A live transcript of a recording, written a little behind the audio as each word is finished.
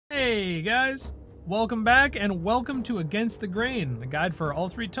Hey guys, welcome back and welcome to Against the Grain, a guide for all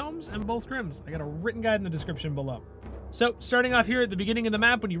three tomes and both Grims. I got a written guide in the description below. So starting off here at the beginning of the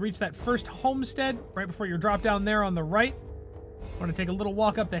map, when you reach that first homestead, right before your drop down there on the right, I want to take a little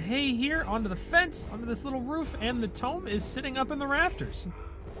walk up the hay here, onto the fence, onto this little roof, and the tome is sitting up in the rafters.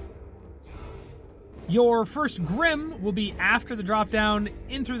 Your first Grim will be after the drop down,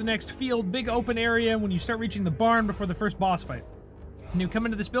 in through the next field, big open area when you start reaching the barn before the first boss fight. When you come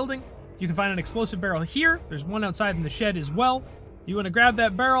into this building, you can find an explosive barrel here. There's one outside in the shed as well. You want to grab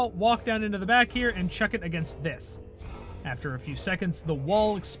that barrel, walk down into the back here, and chuck it against this. After a few seconds, the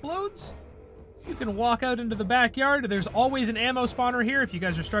wall explodes. You can walk out into the backyard. There's always an ammo spawner here if you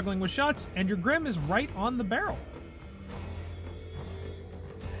guys are struggling with shots, and your Grim is right on the barrel.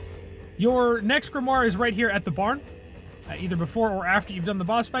 Your next grimoire is right here at the barn, either before or after you've done the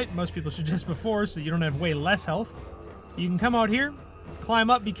boss fight. Most people suggest before, so you don't have way less health. You can come out here, climb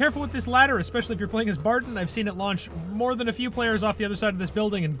up. Be careful with this ladder, especially if you're playing as Barton. I've seen it launch more than a few players off the other side of this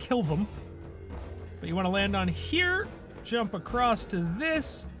building and kill them. But you want to land on here, jump across to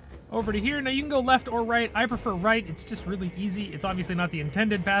this, over to here. Now you can go left or right. I prefer right. It's just really easy. It's obviously not the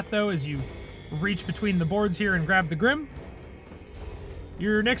intended path, though, as you reach between the boards here and grab the Grim.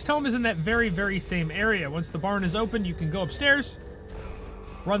 Your next home is in that very, very same area. Once the barn is open, you can go upstairs,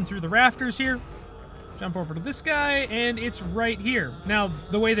 run through the rafters here, jump over to this guy, and it's right here. Now,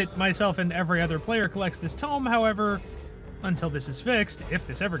 the way that myself and every other player collects this tome, however, until this is fixed, if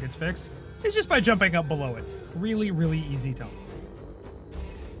this ever gets fixed, is just by jumping up below it. Really, really easy tome.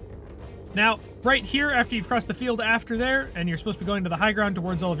 Now, right here, after you've crossed the field after there, and you're supposed to be going to the high ground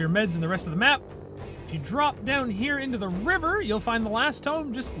towards all of your meds and the rest of the map, if you drop down here into the river, you'll find the last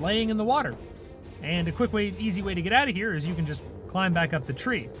tome just laying in the water. And a quick way, easy way to get out of here is you can just climb back up the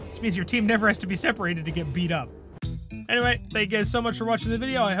tree. This means your team never has to be separated to get beat up. Anyway, thank you guys so much for watching the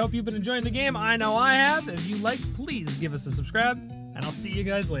video. I hope you've been enjoying the game. I know I have. If you liked, please give us a subscribe, and I'll see you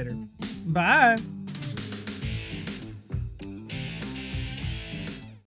guys later. Bye!